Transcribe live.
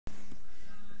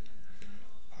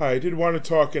I did want to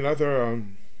talk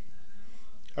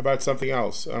about something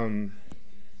else.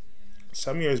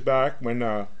 Some years back, when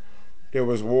there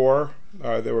was war,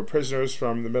 there were prisoners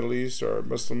from the Middle East, or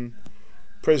Muslim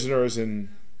prisoners in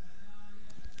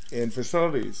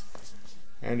facilities,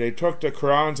 and they took the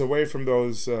Korans away from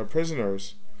those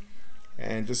prisoners.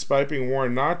 And despite being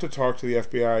warned not to talk to the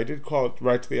FBI, I did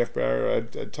write to the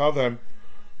FBI and tell them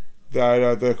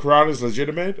that the Quran is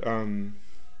legitimate.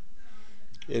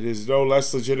 It is no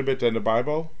less legitimate than the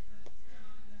Bible.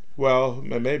 Well,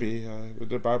 maybe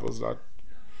the Bible's not.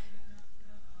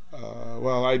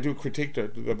 Well, I do critique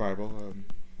the Bible.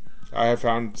 I have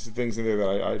found things in there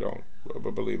that I don't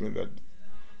believe in, that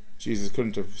Jesus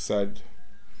couldn't have said.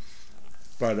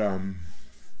 But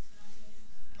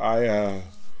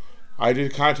I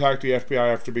did contact the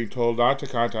FBI after being told not to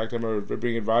contact them, or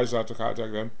being advised not to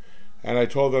contact them, and I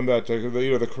told them that the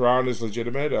Quran is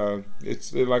legitimate.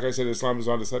 It's like I said, Islam is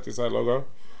on the set-aside logo.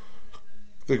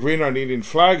 The green on the Indian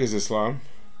flag is Islam.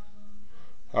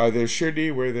 There's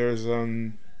Shirdi, where there's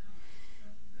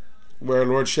where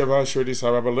Lord Shiva, Shirdi Sai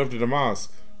Baba, lived in a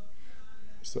mosque.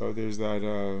 So there's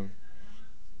that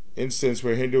instance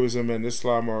where Hinduism and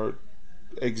Islam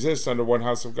exist under one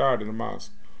house of God in a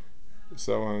mosque.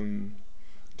 So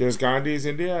there's Gandhi's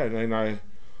India, and I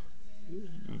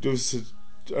do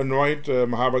anoint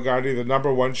Mahatma Gandhi the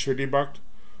 #1 Shirdi Bhakt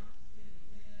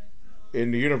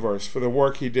in the universe for the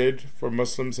work he did for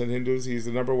Muslims and Hindus. He's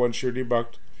the #1 Shirdi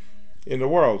Bhakt in the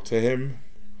world. To him,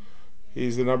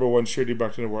 he's the #1 Shirdi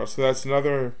Bhakt in the world. So that's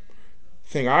another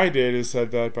thing I did, is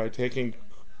said that by taking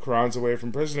Qurans away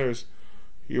from prisoners,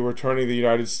 you were turning the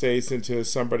United States into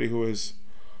somebody who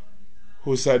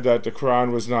said that the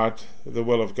Quran was not the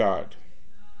will of God,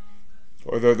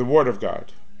 or the word of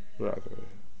God, rather.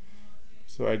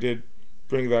 So I did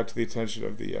bring that to the attention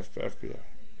of the FBI.